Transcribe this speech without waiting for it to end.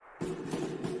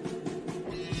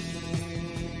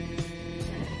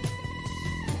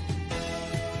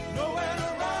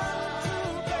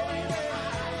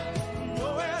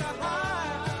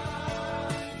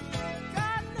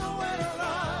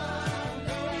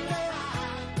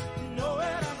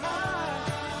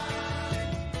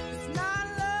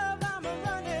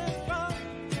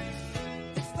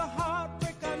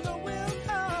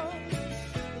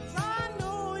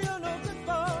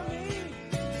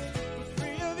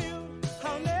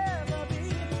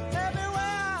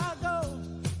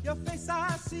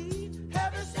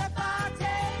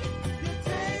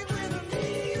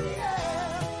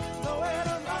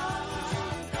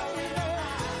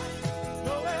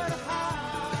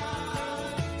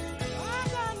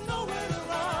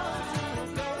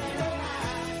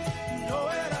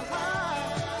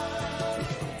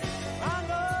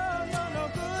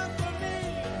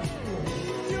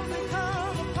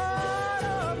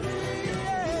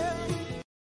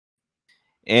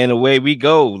And away we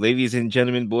go, ladies and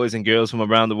gentlemen, boys and girls from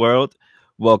around the world.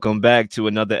 Welcome back to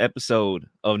another episode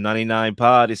of 99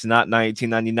 Pod. It's not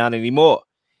 1999 anymore.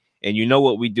 And you know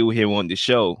what we do here on the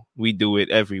show. We do it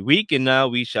every week, and now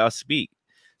we shall speak.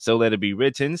 So let it be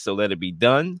written, so let it be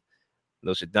done.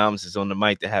 Nostradamus is on the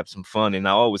mic to have some fun, and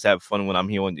I always have fun when I'm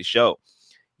here on the show.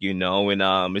 And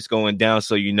it's going down,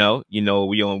 so we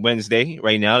on Wednesday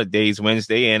right now. The day is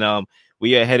Wednesday, and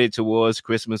we are headed towards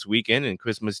Christmas weekend and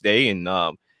Christmas Day, and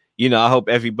I hope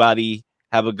everybody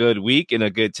have a good week and a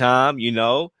good time.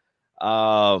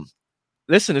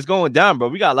 Listen, it's going down, bro.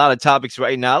 We got a lot of topics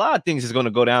right now. A lot of things is going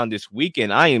to go down this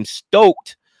weekend. I am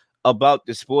stoked about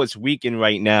the sports weekend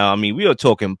right now. I mean, we are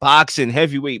talking boxing,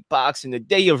 heavyweight boxing, the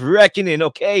day of reckoning,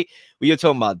 okay? We are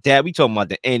talking about that. We talking about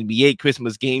the NBA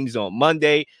Christmas games on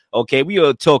Monday, okay? We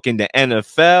are talking the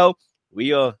NFL.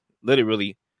 We are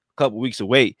literally a couple weeks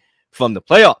away from the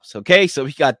playoffs, okay? So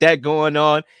we got that going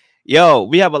on. Yo,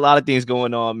 we have a lot of things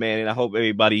going on, man, and I hope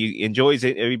everybody enjoys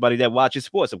it. Everybody that watches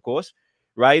sports, of course,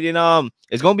 right? And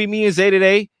it's gonna be me and Zay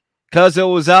today.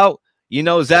 Cuzzo was out.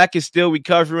 Zach is still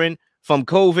recovering from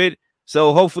COVID.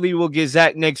 So hopefully we'll get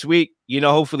Zach next week.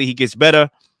 Hopefully he gets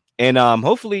better. And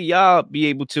hopefully y'all be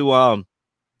able to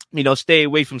stay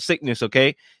away from sickness,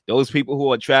 okay? Those people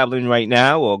who are traveling right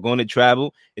now or going to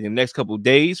travel in the next couple of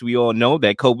days, we all know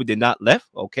that COVID did not left,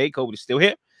 okay? COVID is still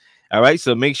here. All right,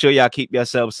 so make sure y'all keep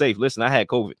yourselves safe. Listen, I had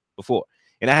COVID before,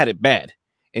 and I had it bad.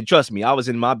 And trust me, I was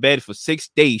in my bed for 6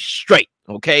 days straight,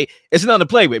 okay? It's nothing to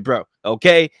play with, bro,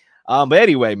 okay? But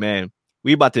anyway, man,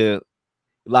 we about to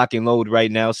lock and load right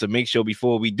now. So make sure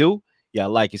before we do, y'all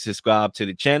like and subscribe to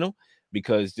the channel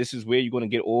because this is where you're going to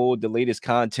get all the latest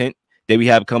content that we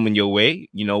have coming your way.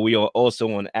 We are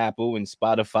also on Apple and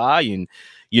Spotify and,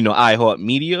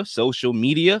 iHeartMedia, social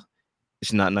media.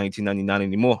 It's not 1999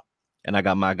 anymore. And I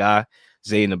got my guy,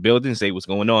 Zay, in the building. Zay, what's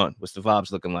going on? What's the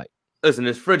vibes looking like? Listen,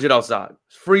 it's frigid outside.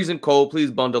 It's freezing cold.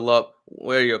 Please bundle up.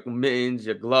 Wear your mittens,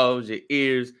 your gloves, your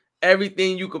ears,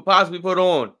 everything you could possibly put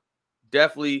on.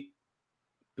 Definitely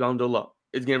bundle up.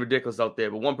 It's getting ridiculous out there.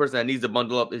 But one person that needs to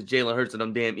bundle up is Jalen Hurts and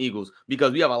them damn Eagles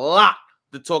because we have a lot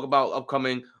to talk about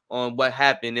upcoming on what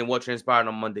happened and what transpired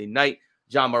on Monday night.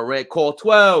 John Morant called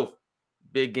 12.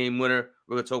 Big game winner.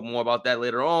 We're going to talk more about that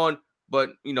later on.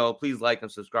 But, please like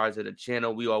and subscribe to the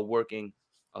channel. We are working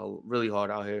really hard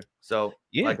out here. So,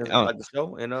 like the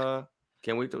show. And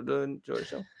can't wait to enjoy the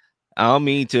show. I don't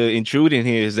mean to intrude in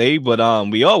here, Zay, but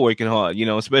we are working hard,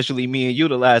 especially me and you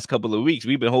the last couple of weeks.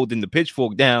 We've been holding the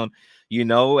pitchfork down,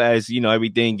 as,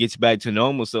 everything gets back to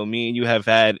normal. So me and you have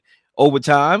had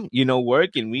overtime,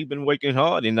 work, and we've been working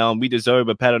hard. And we deserve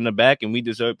a pat on the back, and we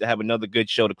deserve to have another good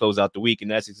show to close out the week. And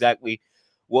that's exactly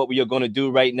what we are going to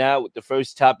do right now with the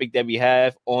first topic that we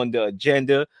have on the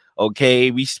agenda.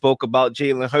 Okay, we spoke about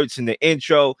Jalen Hurts in the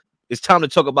intro. It's time to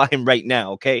talk about him right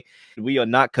now, okay? We are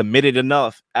not committed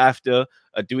enough after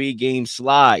a 3-game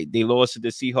slide. They lost to the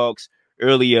Seahawks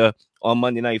earlier on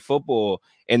Monday Night Football.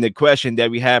 And the question that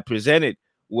we had presented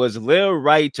was Lil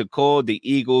right to call the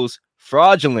Eagles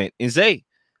fraudulent? And Zay,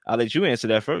 I'll let you answer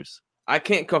that first. I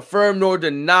can't confirm nor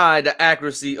deny the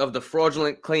accuracy of the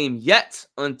fraudulent claim yet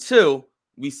until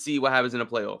we see what happens in the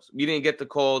playoffs. We didn't get to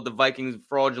call the Vikings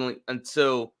fraudulent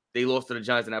until they lost to the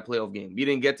Giants in that playoff game. We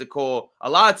didn't get to call a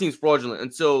lot of teams fraudulent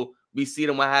until we see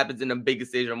them what happens in the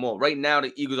biggest stage or more. Right now,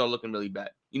 the Eagles are looking really bad.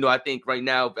 I think right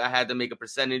now, if I had to make a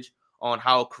percentage on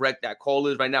how correct that call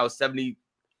is, right now it's 70%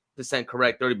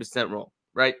 correct, 30% wrong,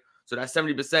 right? So that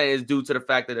 70% is due to the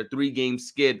fact that a 3-game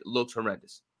skid looks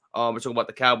horrendous. We're talking about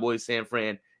the Cowboys, San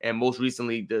Fran, and most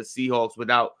recently the Seahawks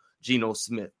without Geno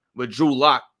Smith. With Drew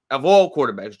Lock, of all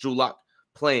quarterbacks, Drew Lock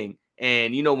playing.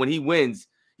 And, when he wins,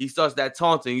 he starts that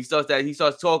taunting. He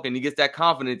starts talking. He gets that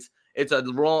confidence. It's a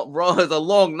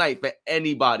long night for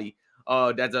anybody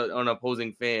that's an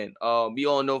opposing fan. We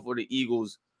all know for the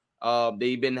Eagles,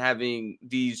 they've been having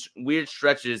these weird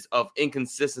stretches of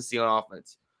inconsistency on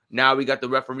offense. Now we got the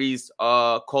referees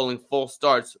calling false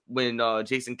starts when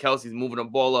Jason Kelsey's moving the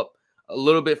ball up a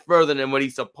little bit further than what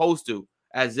he's supposed to,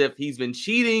 as if he's been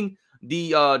cheating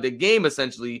the game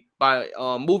essentially by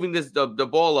moving the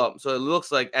ball up. So it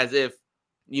looks like as if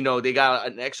they got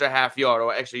an extra half yard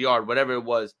or extra yard, whatever it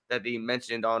was that they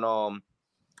mentioned on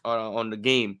the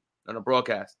game on the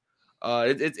broadcast.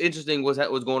 It's interesting what's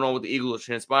going on with the Eagles.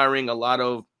 Transpiring a lot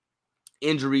of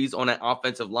injuries on that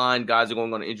offensive line. Guys are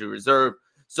going on injury reserve.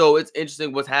 So it's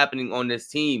interesting what's happening on this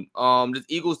team. This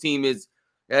Eagles team is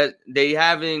they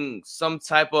having some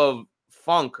type of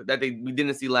funk that we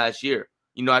didn't see last year.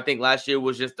 I think last year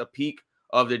was just the peak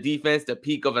of the defense, the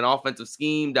peak of an offensive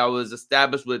scheme that was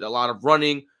established with a lot of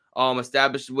running,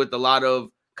 established with a lot of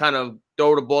kind of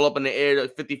throw the ball up in the air,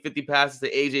 50-50 passes to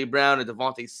A.J. Brown and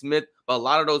Devontae Smith. But a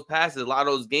lot of those passes, a lot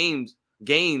of those gains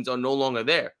are no longer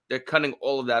there. They're cutting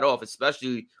all of that off,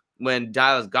 especially when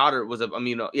Dallas Goedert was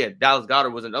Dallas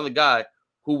Goedert was another guy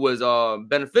who was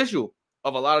beneficial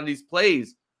of a lot of these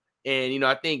plays. And,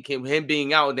 I think him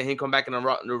being out and then him come back in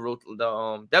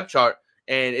the depth chart,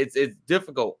 and it's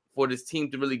difficult for this team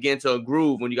to really get into a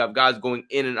groove when you got guys going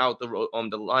in and out the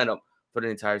lineup for the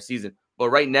entire season. But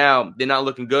right now, they're not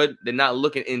looking good. They're not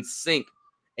looking in sync.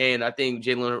 And I think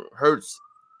Jalen Hurts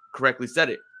correctly said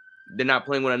it. They're not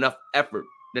playing with enough effort.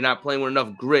 They're not playing with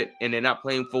enough grit, and they're not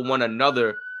playing for one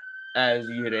another as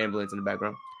you hear the ambulance in the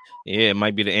background. Yeah, it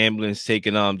might be the ambulance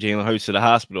taking Jalen Hurts to the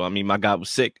hospital. I mean, my guy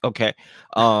was sick. Okay.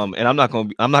 And I'm not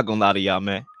gonna lie to y'all,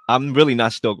 man. I'm really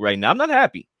not stoked right now. I'm not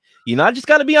happy. I just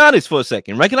gotta be honest for a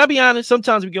second, right? Can I be honest?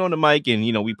 Sometimes we get on the mic and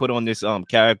we put on this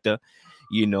character.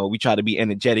 We try to be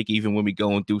energetic even when we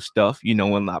going through stuff, in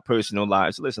our personal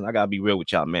lives. Listen, I gotta be real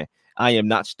with y'all, man. I am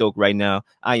not stoked right now.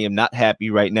 I am not happy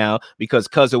right now because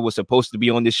Cuzzo was supposed to be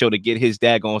on this show to get his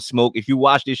daggone smoke. If you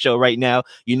watch this show right now,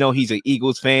 he's an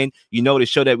Eagles fan. The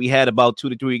show that we had about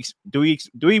 3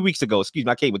 weeks ago. Excuse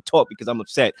me, I can't even talk because I'm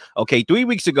upset. Okay, 3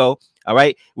 weeks ago, all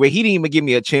right, where he didn't even give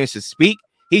me a chance to speak.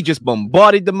 He just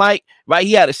bombarded the mic, right?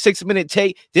 He had a 6-minute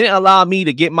take, didn't allow me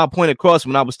to get my point across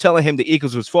when I was telling him the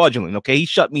Eagles was fraudulent, okay? He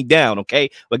shut me down, okay?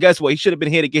 But guess what? He should have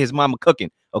been here to get his mama cooking,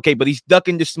 okay? But he's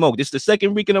ducking the smoke. This is the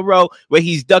second week in a row where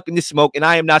he's ducking the smoke, and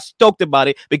I am not stoked about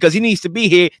it because he needs to be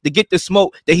here to get the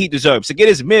smoke that he deserves, to get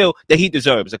his meal that he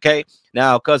deserves, okay?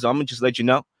 Now, cuz I'm going to just let you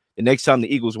know, the next time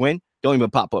the Eagles win, don't even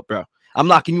pop up, bro. I'm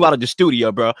locking you out of the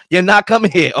studio, bro. You're not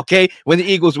coming here, okay? When the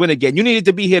Eagles win again. You needed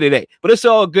to be here today. But it's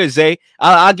all good, Zay.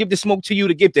 I'll give the smoke to you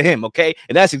to give to him, okay?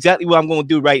 And that's exactly what I'm going to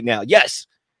do right now. Yes,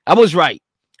 I was right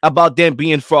about them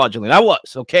being fraudulent. I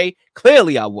was, okay?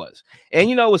 Clearly I was. And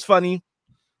what's funny?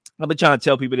 I've been trying to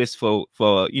tell people this for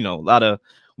a lot of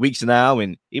weeks now,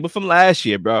 and even from last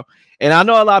year, bro. And I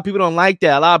know a lot of people don't like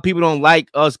that. A lot of people don't like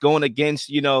us going against,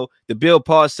 the Bill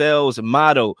Parcells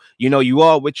motto. You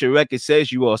are what your record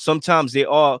says you are. Sometimes there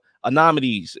are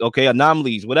anomalies, okay?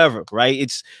 Anomalies, whatever, right?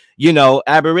 It's,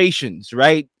 aberrations,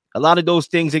 right? A lot of those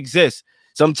things exist.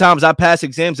 Sometimes I pass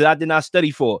exams that I did not study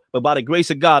for, but by the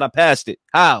grace of God, I passed it.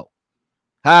 How?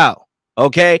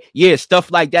 Okay? Yeah,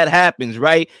 stuff like that happens,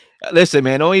 right? Listen,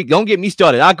 man, don't get me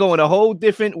started. I go in a whole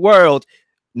different world,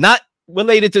 not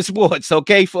related to sports,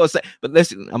 okay? For a sec. But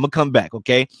listen, I'm gonna come back,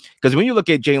 okay? Because when you look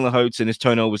at Jalen Hurts and his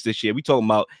turnovers this year, we talking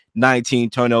about 19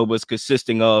 turnovers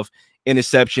consisting of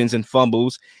interceptions and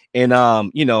fumbles. And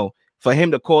for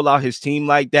him to call out his team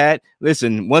like that,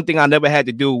 listen, one thing I never had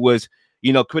to do was,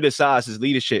 criticize his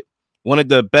leadership. One of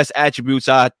the best attributes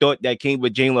I thought that came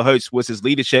with Jalen Hurts was his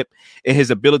leadership and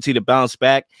his ability to bounce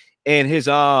back and his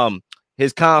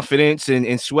confidence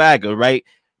and swagger, right?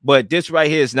 But this right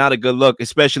here is not a good look,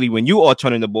 especially when you are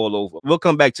turning the ball over. We'll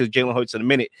come back to Jalen Hurts in a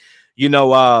minute.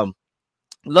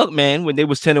 Look, man, when they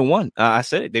was 10-1, I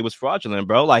said it, they was fraudulent,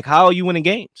 bro. Like, how are you winning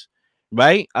games?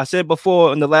 Right? I said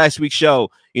before in the last week's show,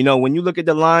 when you look at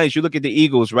the Lions, you look at the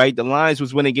Eagles, right? The Lions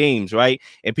was winning games, right?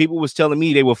 And people was telling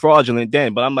me they were fraudulent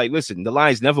then, but I'm like, listen, the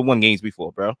Lions never won games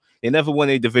before, bro. They never won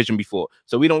a division before.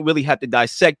 So we don't really have to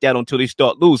dissect that until they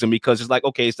start losing because it's like,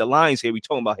 okay, it's the Lions here we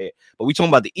talking about here. But we talking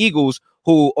about the Eagles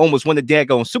who almost won the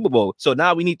daggone Super Bowl. So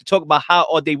now we need to talk about how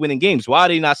are they winning games? Why are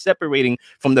they not separating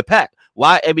from the pack?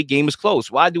 Why every game is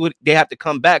close? Why do they have to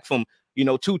come back from,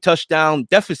 2 touchdown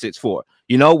deficits for?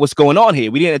 What's going on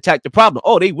here? We didn't attack the problem.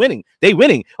 Oh, they winning.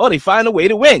 Oh, they find a way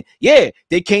to win. Yeah,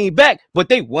 they came back, but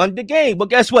they won the game. But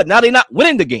guess what? Now they're not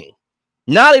winning the game.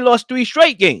 Now they lost 3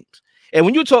 straight games. And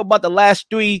when you talk about the last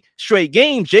 3 straight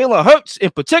games, Jalen Hurts in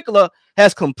particular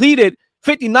has completed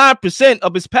 59%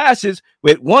 of his passes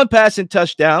with 1 passing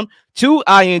touchdown, 2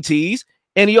 INTs,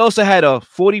 and he also had a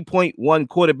 40.1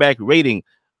 quarterback rating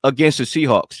against the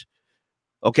Seahawks.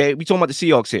 Okay, we talking about the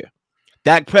Seahawks here.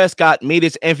 Dak Prescott made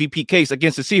his MVP case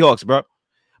against the Seahawks, bro.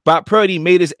 Brock Purdy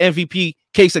made his MVP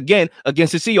case again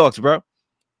against the Seahawks, bro.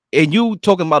 And you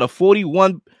talking about a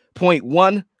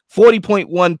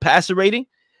 40.1 passer rating?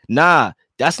 Nah,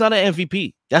 that's not an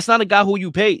MVP. That's not a guy who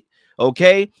you paid,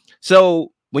 okay?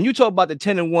 So when you talk about the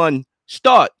 10-1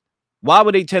 start, why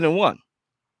were they 10-1?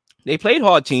 They played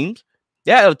hard teams.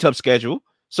 They had a tough schedule.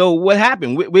 So what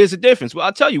happened? Where's the difference? Well,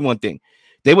 I'll tell you one thing.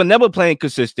 They were never playing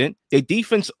consistent. Their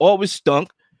defense always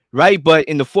stunk, right? But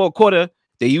in the fourth quarter,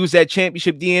 they used that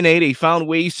championship DNA. They found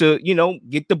ways to,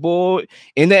 get the ball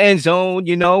in the end zone,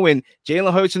 and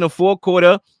Jalen Hurts in the fourth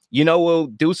quarter, will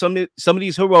do some of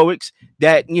these heroics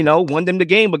that, won them the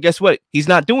game. But guess what? He's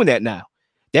not doing that now.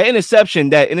 That interception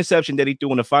that he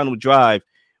threw on the final drive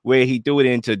where he threw it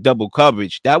into double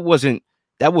coverage. That wasn't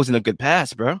a good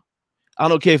pass, bro. I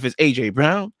don't care if it's AJ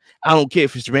Brown. I don't care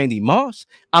if it's Randy Moss.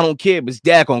 I don't care if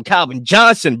it's on Calvin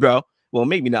Johnson, bro. Well,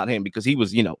 maybe not him because he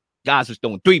was, guys was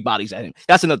throwing 3 bodies at him.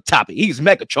 That's another topic. He's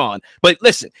Megatron. But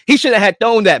listen, he should have had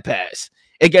thrown that pass.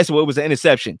 And guess what? It was an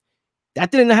interception.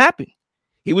 That didn't happen.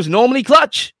 He was normally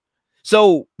clutch.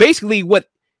 So basically what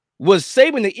was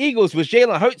saving the Eagles was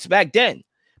Jalen Hurts back then.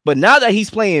 But now that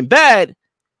he's playing bad,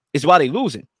 is why they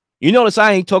losing. You notice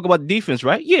I ain't talking about the defense,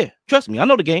 right? Yeah, trust me. I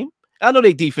know the game. I know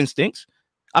their defense stinks.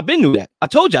 I've been through that. I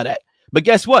told y'all that. But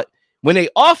guess what? When their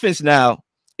offense now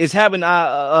is having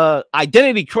a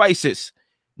identity crisis,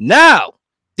 now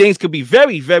things could be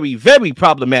very, very, very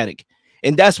problematic.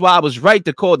 And that's why I was right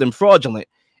to call them fraudulent.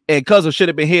 And Cousin should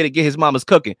have been here to get his mama's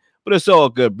cooking. But it's all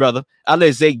good, brother. I'll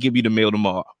let Zay give you the meal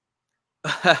tomorrow.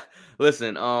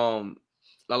 Listen,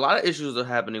 a lot of issues are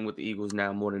happening with the Eagles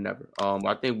now more than ever.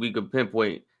 I think we could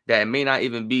pinpoint that it may not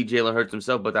even be Jalen Hurts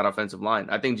himself, but that offensive line.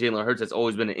 I think Jalen Hurts has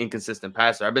always been an inconsistent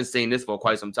passer. I've been saying this for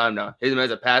quite some time now. Him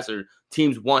as a passer,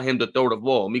 teams want him to throw the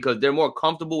ball because they're more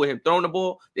comfortable with him throwing the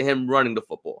ball than him running the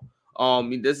football.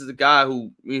 This is a guy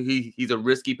who he's a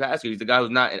risky passer. He's a guy who's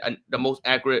not the most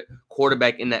accurate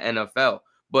quarterback in the NFL.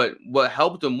 But what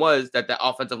helped him was that the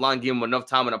offensive line gave him enough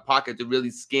time in the pocket to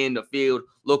really scan the field,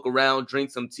 look around,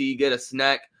 drink some tea, get a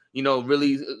snack,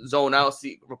 really zone out,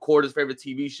 record his favorite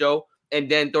TV show, and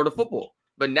then throw the football.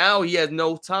 But now he has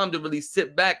no time to really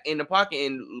sit back in the pocket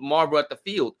and marvel at the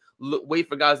field, wait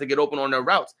for guys to get open on their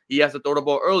routes. He has to throw the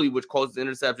ball early, which causes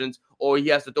interceptions, or he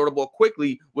has to throw the ball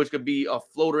quickly, which could be a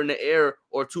floater in the air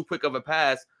or too quick of a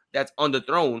pass that's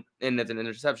underthrown, and that's an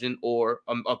interception or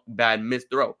a bad missed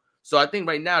throw. So I think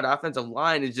right now the offensive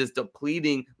line is just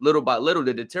depleting little by little.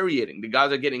 They're deteriorating. The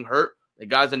guys are getting hurt. The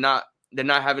guys they're not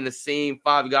having the same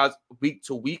 5 guys week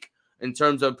to week in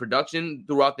terms of production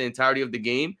throughout the entirety of the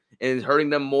game, and it's hurting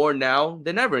them more now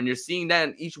than ever. And you're seeing that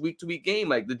in each week-to-week game.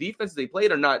 Like, the defenses they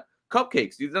played are not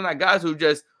cupcakes. These are not guys who are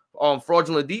just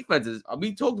fraudulent defenses.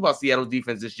 We talked about Seattle's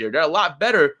defense this year. They're a lot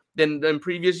better than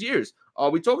previous years.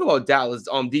 We talked about Dallas'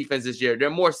 defense this year. They're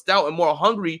more stout and more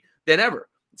hungry than ever.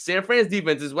 San Fran's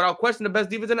defense is without question the best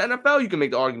defense in the NFL. You can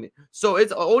make the argument. So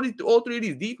it's all 3 of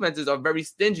these defenses are very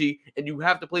stingy, and you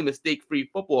have to play mistake-free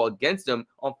football against them.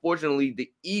 Unfortunately, the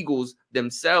Eagles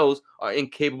themselves are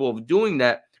incapable of doing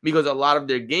that because a lot of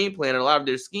their game plan and a lot of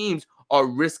their schemes are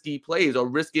risky plays or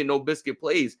risky and no biscuit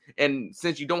plays. And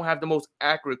since you don't have the most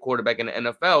accurate quarterback in the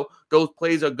NFL, those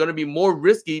plays are going to be more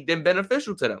risky than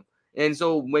beneficial to them. And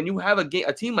so when you have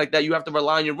a team like that, you have to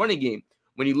rely on your running game.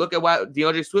 When you look at what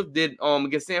DeAndre Swift did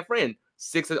against San Fran,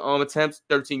 6 attempts,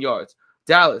 13 yards.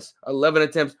 Dallas, 11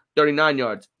 attempts, 39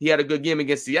 yards. He had a good game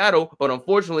against Seattle, but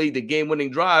unfortunately, the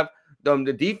game-winning drive,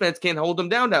 the defense can't hold them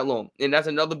down that long, and that's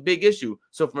another big issue.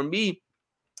 So for me,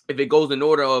 if it goes in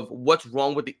order of what's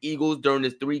wrong with the Eagles during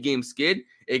this 3-game skid,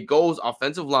 it goes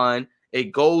offensive line,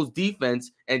 it goes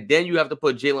defense, and then you have to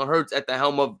put Jalen Hurts at the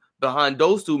helm of behind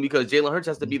those two because Jalen Hurts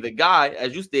has to be the guy,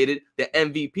 as you stated, the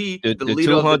MVP, the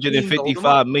leader of the team,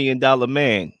 $255 million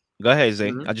man. Go ahead,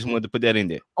 Zay. I just wanted to put that in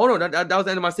there. Oh, no, that was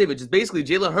the end of my statement. Just basically,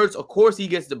 Jalen Hurts, of course, he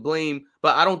gets the blame,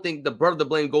 but I don't think the brunt of the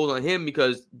blame goes on him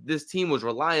because this team was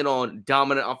relying on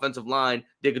dominant offensive line.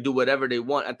 They could do whatever they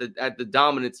want at the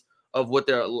dominance of what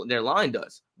their line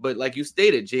does. But like you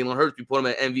stated, Jalen Hurts, we put him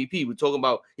at MVP. We're talking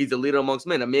about he's a leader amongst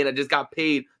men, a man that just got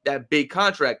paid that big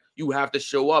contract. You have to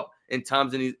show up in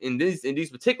times in these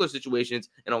particular situations,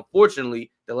 and unfortunately,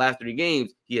 the last 3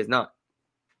 games he has not.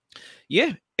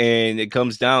 Yeah, and it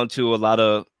comes down to a lot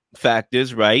of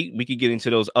factors, right? We could get into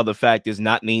those other factors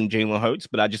not named Jalen Hurts,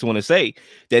 but I just want to say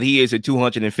that he is a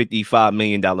 $255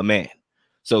 million man,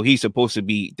 so he's supposed to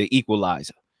be the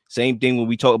equalizer. Same thing when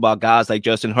we talk about guys like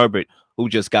Justin Herbert, who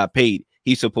just got paid.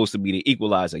 He's supposed to be the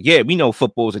equalizer. Yeah, we know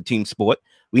football is a team sport.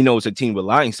 We know it's a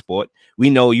team-relying sport. We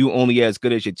know you only as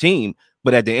good as your team.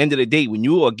 But at the end of the day, when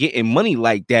you are getting money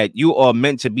like that, you are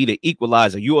meant to be the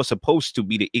equalizer. You are supposed to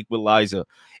be the equalizer.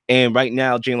 And right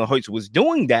now, Jalen Hurts was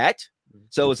doing that.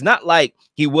 So it's not like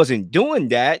he wasn't doing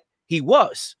that. He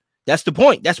was. That's the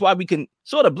point. That's why we can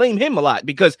sort of blame him a lot,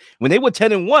 because when they were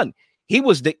 10-1, he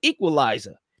was the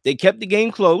equalizer. They kept the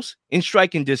game close in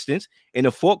striking distance. In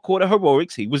the 4th quarter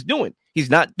heroics, he was doing.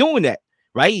 He's not doing that,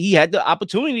 right? He had the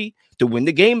opportunity to win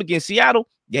the game against Seattle.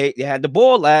 They had the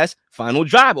ball last final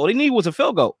drive. All they needed was a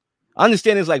field goal. I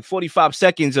understand it's like 45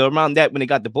 seconds or around that when they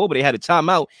got the ball, but they had a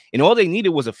timeout, and all they needed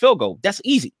was a field goal. That's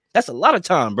easy. That's a lot of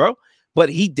time, bro. But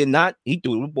he did not. He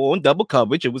threw the ball in double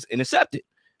coverage. It was intercepted.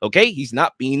 Okay? He's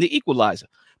not being the equalizer.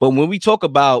 But when we talk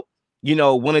about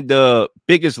one of the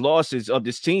biggest losses of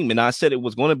this team, and I said it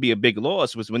was going to be a big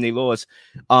loss, was when they lost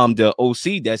the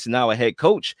OC that's now a head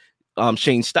coach,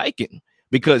 Shane Steichen,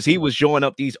 because he was drawing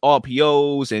up these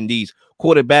RPOs and these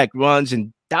quarterback runs,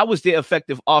 and that was their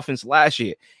effective offense last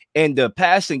year. And the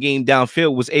passing game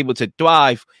downfield was able to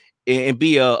thrive and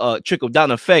be a trickle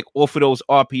down effect off of those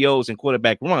RPOs and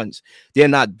quarterback runs. They're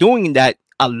not doing that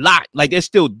a lot. Like, they're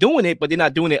still doing it, but they're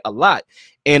not doing it a lot.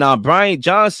 And Brian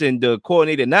Johnson, the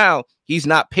coordinator now, he's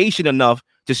not patient enough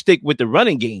to stick with the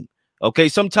running game. Okay,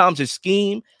 sometimes it's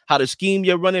how to scheme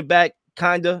your running back,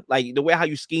 kind of like the way how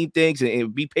you scheme things,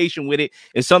 and be patient with it.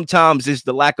 And sometimes it's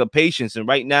the lack of patience. And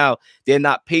right now, they're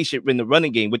not patient with the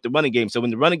running game. So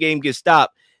when the running game gets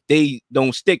stopped, they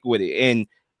don't stick with it. And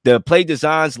the play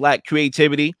designs lack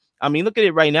creativity. I mean, look at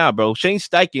it right now, bro. Shane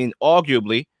Steichen,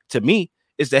 arguably, to me,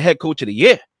 is the head coach of the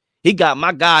year. He got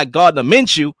my guy Gardner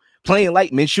Minshew playing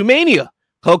like Minshew Mania.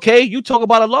 Okay, you talk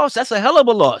about a loss. That's a hell of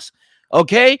a loss.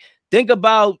 Okay, think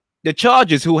about the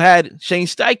Chargers, who had Shane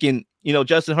Steichen,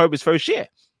 Justin Herbert's first year.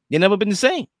 They've never been the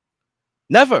same.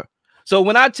 Never. So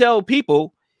when I tell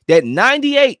people that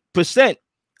 98%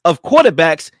 of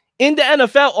quarterbacks in the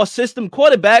NFL are system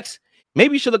quarterbacks,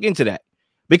 maybe you should look into that,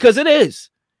 because it is,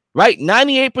 right?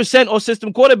 98% are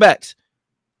system quarterbacks,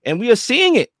 and we are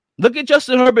seeing it. Look at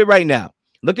Justin Herbert right now.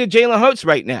 Look at Jalen Hurts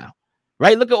right now,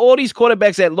 right? Look at all these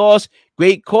quarterbacks that lost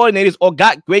great coordinators or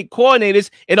got great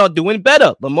coordinators and are doing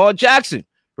better. Lamar Jackson,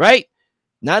 right?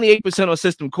 98% are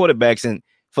system quarterbacks. And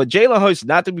for Jalen Hurts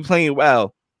not to be playing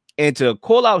well and to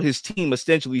call out his team,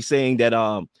 essentially saying that,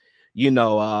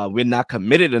 we're not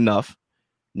committed enough.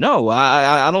 No,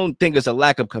 I don't think it's a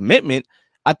lack of commitment.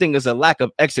 I think it's a lack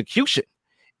of execution.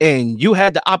 And you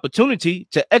had the opportunity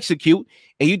to execute,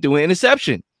 and you do an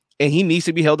interception, and he needs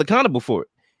to be held accountable for it.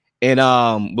 And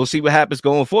we'll see what happens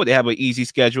going forward. They have an easy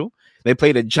schedule. They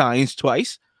play the Giants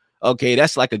twice. Okay,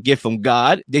 that's like a gift from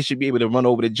God. They should be able to run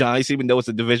over the Giants, even though it's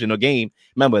a divisional game.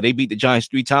 Remember, they beat the Giants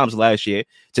 3 times last year.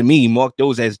 To me, mark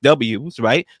those as W's,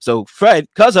 right? So, Fred,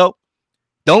 Cuzzo,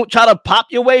 don't try to pop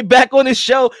your way back on this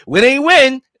show when they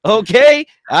win, okay?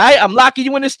 All right, I'm locking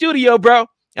you in the studio, bro.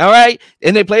 All right,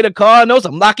 and they play the Cardinals.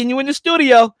 I'm locking you in the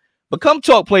studio. But come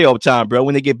talk playoff time, bro,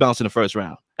 when they get bounced in the first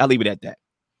round. I'll leave it at that.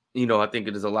 I think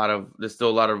there's still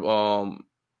a lot of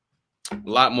a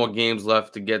lot more games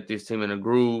left to get this team in a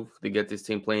groove, to get this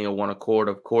team playing in one accord,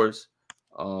 of course.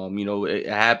 It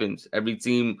happens. Every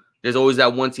team, there's always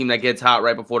that one team that gets hot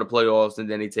right before the playoffs, and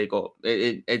then they take off.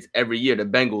 It's every year. The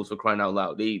Bengals, for crying out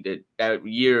loud. That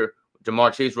year,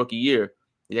 Jamar Chase rookie year,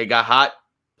 they got hot,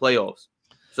 playoffs.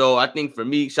 So I think for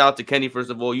me, shout out to Kenny, first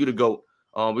of all, you the GOAT.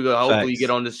 Hopefully you get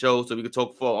on the show so we can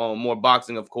talk for more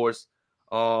boxing, of course.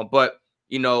 But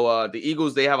the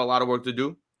Eagles, they have a lot of work to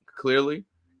do, clearly.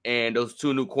 And those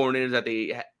 2 new coordinators that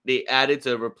they added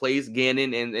to replace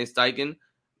Gannon and Steichen,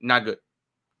 not good.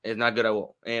 It's not good at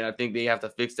all. And I think they have to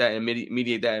fix that and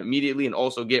mediate that immediately, and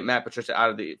also get Matt Patricia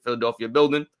out of the Philadelphia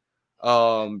building.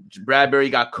 Bradbury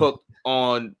got cooked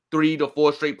on 3 to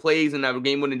 4 straight plays in that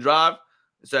game-winning drive.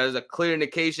 So there's a clear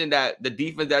indication that the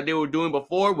defense that they were doing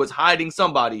before was hiding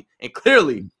somebody. And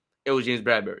clearly, it was James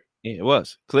Bradbury. Yeah, it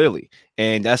was, clearly.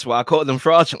 And that's why I called them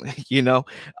fraudulent, Yeah,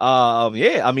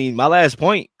 I mean, my last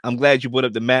point, I'm glad you brought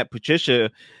up the Matt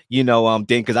Patricia, thing,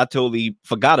 because I totally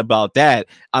forgot about that.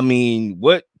 I mean,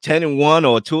 what 10-1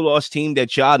 or 2-loss team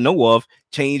that y'all know of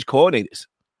changed coordinators?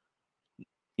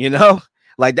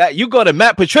 Like that. You go to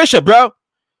Matt Patricia, bro.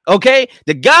 Okay,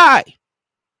 the guy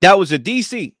that was a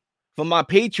DC for my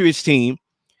Patriots team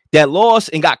that lost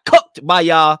and got cooked by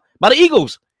the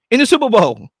Eagles in the Super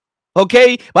Bowl.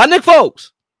 Okay, by Nick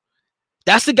Foles.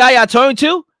 That's the guy I turned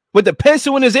to with the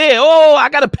pencil in his ear. Oh, I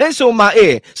got a pencil in my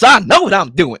ear, so I know what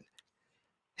I'm doing.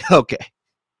 Okay.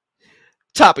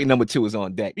 Topic number 2 is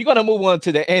on deck. We're going to move on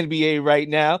to the NBA right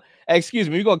now. Excuse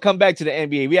me. We're going to come back to the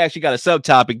NBA. We actually got a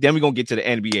subtopic. Then we're going to get to the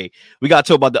NBA. We got to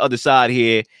talk about the other side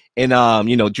here. And,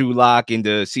 Drew Lock and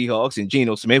the Seahawks and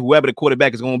Geno Smith, whoever the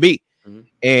quarterback is going to be. Mm-hmm.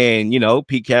 And,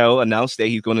 Pete Carroll announced that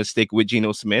he's going to stick with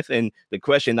Geno Smith. And the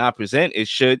question I present is,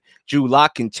 should Drew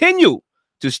Lock continue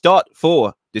to start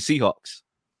for the Seahawks?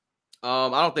 I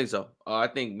don't think so. I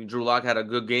think Drew Lock had a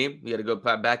good game. He had a good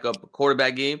backup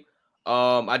quarterback game.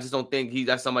 I just don't think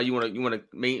that's somebody you want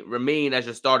to remain as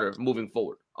your starter moving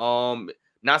forward.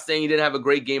 Not saying he didn't have a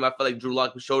great game. I feel like Drew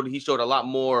Lock showed a lot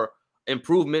more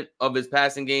improvement of his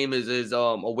passing game, his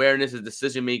awareness, his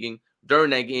decision making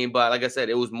during that game. But like I said,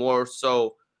 it was more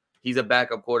so he's a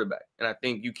backup quarterback, and I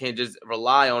think you can't just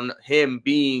rely on him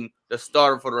being the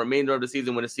starter for the remainder of the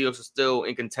season when the Seahawks are still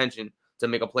in contention to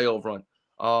make a playoff run,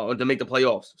 or to make the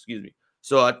playoffs. Excuse me.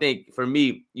 So I think for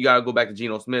me, you got to go back to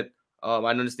Geno Smith. I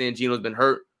understand Geno's been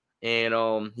hurt,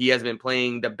 and he has been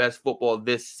playing the best football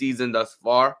this season thus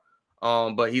far.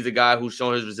 But he's a guy who's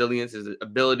shown his resilience, his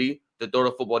ability to throw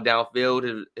the football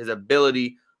downfield, his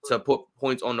ability to put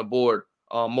points on the board,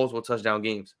 multiple touchdown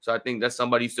games. So I think that's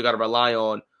somebody you still got to rely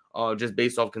on, just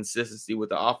based off consistency with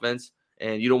the offense.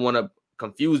 And you don't want to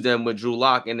confuse them with Drew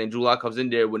Lock, and then Drew Lock comes in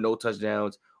there with no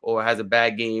touchdowns or has a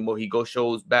bad game, or he goes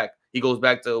back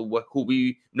to who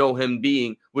we know him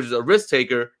being, which is a risk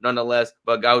taker nonetheless,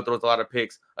 but a guy who throws a lot of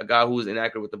picks, a guy who is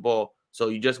inaccurate with the ball. So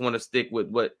you just want to stick with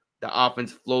what the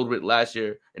offense flowed with last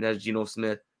year, and that's Geno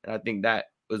Smith. And I think that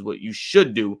is what you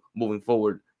should do moving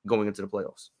forward going into the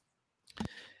playoffs.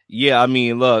 Yeah, I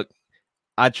mean, look,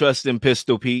 I trust in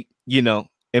Pistol Pete, in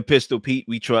Pistol Pete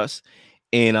we trust.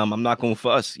 And I'm not going to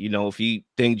fuss. If he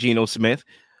thinks Geno Smith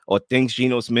or thinks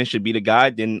Geno Smith should be the guy,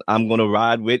 then I'm going to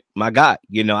ride with my guy.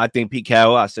 I think Pete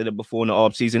Carroll, I said it before in the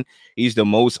offseason, he's the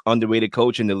most underrated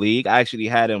coach in the league. I actually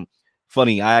had him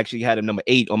number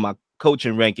 8 on my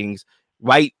coaching rankings,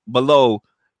 right below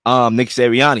Nick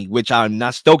Sirianni, which I'm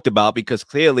not stoked about because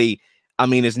clearly,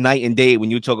 it's night and day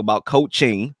when you talk about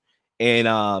coaching.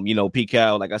 And, Pete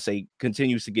Carroll, like I say,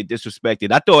 continues to get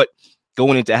disrespected. I thought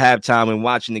going into halftime and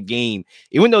watching the game,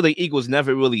 even though the Eagles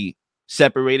never really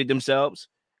separated themselves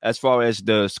as far as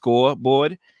the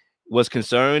scoreboard was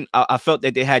concerned, I felt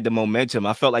that they had the momentum.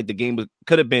 I felt like the game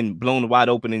could have been blown wide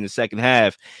open in the second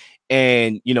half.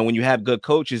 And, when you have good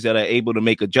coaches that are able to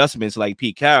make adjustments like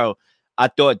Pete Carroll, I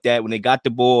thought that when they got the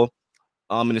ball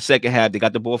in the second half, they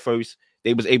got the ball first,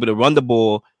 they was able to run the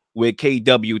ball with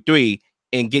KW3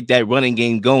 and get that running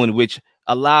game going, which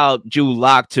allowed Drew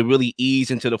Lock to really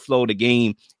ease into the flow of the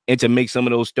game and to make some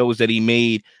of those throws that he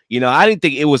made. I didn't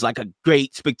think it was like a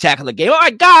great, spectacular game. Oh,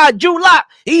 my God, Drew Lock,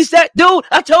 he's that dude.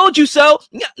 I told you so.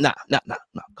 Nah.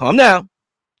 Calm down.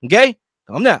 Okay?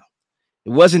 Calm down.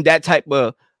 It wasn't that type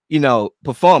of,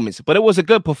 performance, but it was a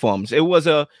good performance. It was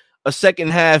a second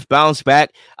half bounce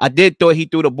back. I did thought he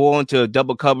threw the ball into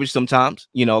double coverage sometimes,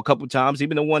 a couple times.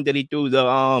 Even the one that he threw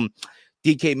the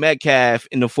DK Metcalf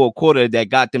in the fourth quarter that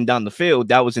got them down the field,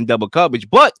 that was in double coverage,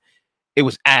 but it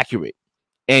was accurate.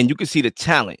 And you can see the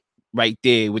talent right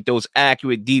there with those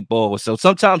accurate deep balls. So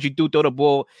sometimes you do throw the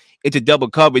ball into double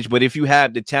coverage, but if you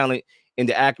have the talent and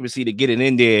the accuracy to get it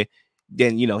in there,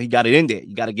 then, he got it in there.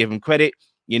 You got to give him credit.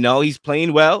 He's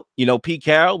playing well. Pete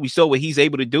Carroll, we saw what he's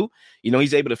able to do.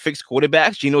 He's able to fix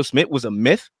quarterbacks. Geno Smith was a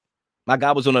myth. My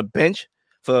guy was on a bench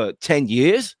for 10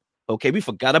 years. Okay, we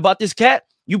forgot about this cat.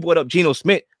 You brought up Geno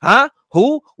Smith. Huh?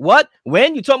 Who? What?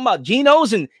 When? You talking about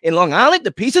Geno's in Long Island,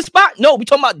 the pizza spot? No, we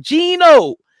talking about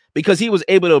Geno because he was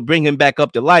able to bring him back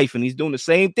up to life, and he's doing the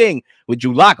same thing with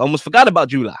Drew Lock. Almost forgot about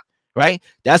Drew Lock, right?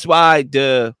 That's why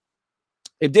if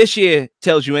this year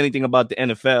tells you anything about the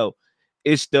NFL,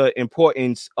 it's the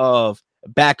importance of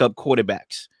backup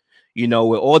quarterbacks. With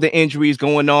all the injuries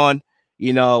going on,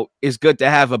 it's good to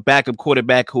have a backup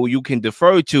quarterback who you can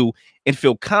defer to and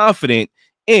feel confident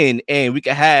in, and we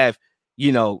can have,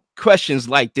 questions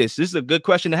like this. This is a good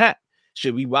question to have.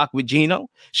 Should we rock with Geno?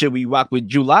 Should we rock with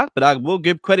Drew Lock? But I will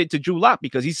give credit to Drew Lock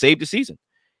because he saved the season.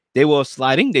 They were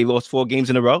sliding. They lost 4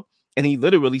 games in a row, and he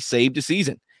literally saved the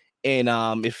season.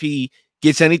 And if he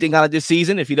gets anything out of this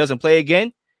season, if he doesn't play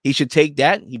again, he should take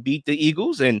that. He beat the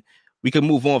Eagles, and we can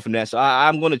move on from that. So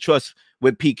I'm going to trust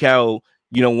what Pete Carroll,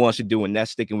 wants to do, and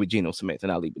that's sticking with Geno Smith,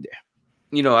 and I'll leave it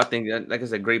there. I think that, like I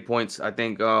said, great points. I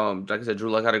think, like I said, Drew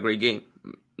Lock had a great game.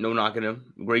 No knocking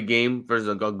him. Great game versus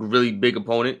a really big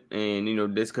opponent. And,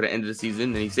 this could have ended the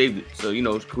season, and he saved it. So,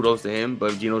 kudos to him.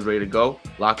 But if Geno's ready to go,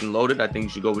 locked and loaded, I think you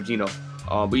should go with Geno.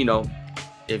 But,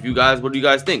 what do you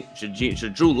guys think?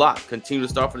 Should Drew Lock continue to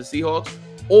start for the Seahawks?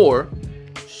 Or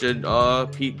should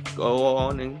Pete go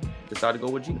on and decide to go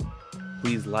with Geno?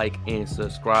 Please like and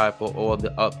subscribe for all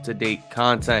the up-to-date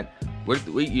content.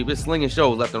 You've been slinging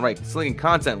shows left and right, slinging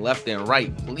content left and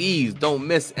right. Please don't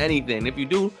miss anything. If you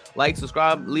do, like,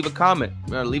 subscribe, leave a comment,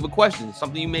 or leave a question,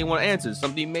 something you may want to answer,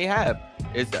 something you may have.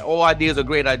 All ideas are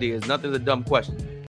great ideas. Nothing's a dumb question.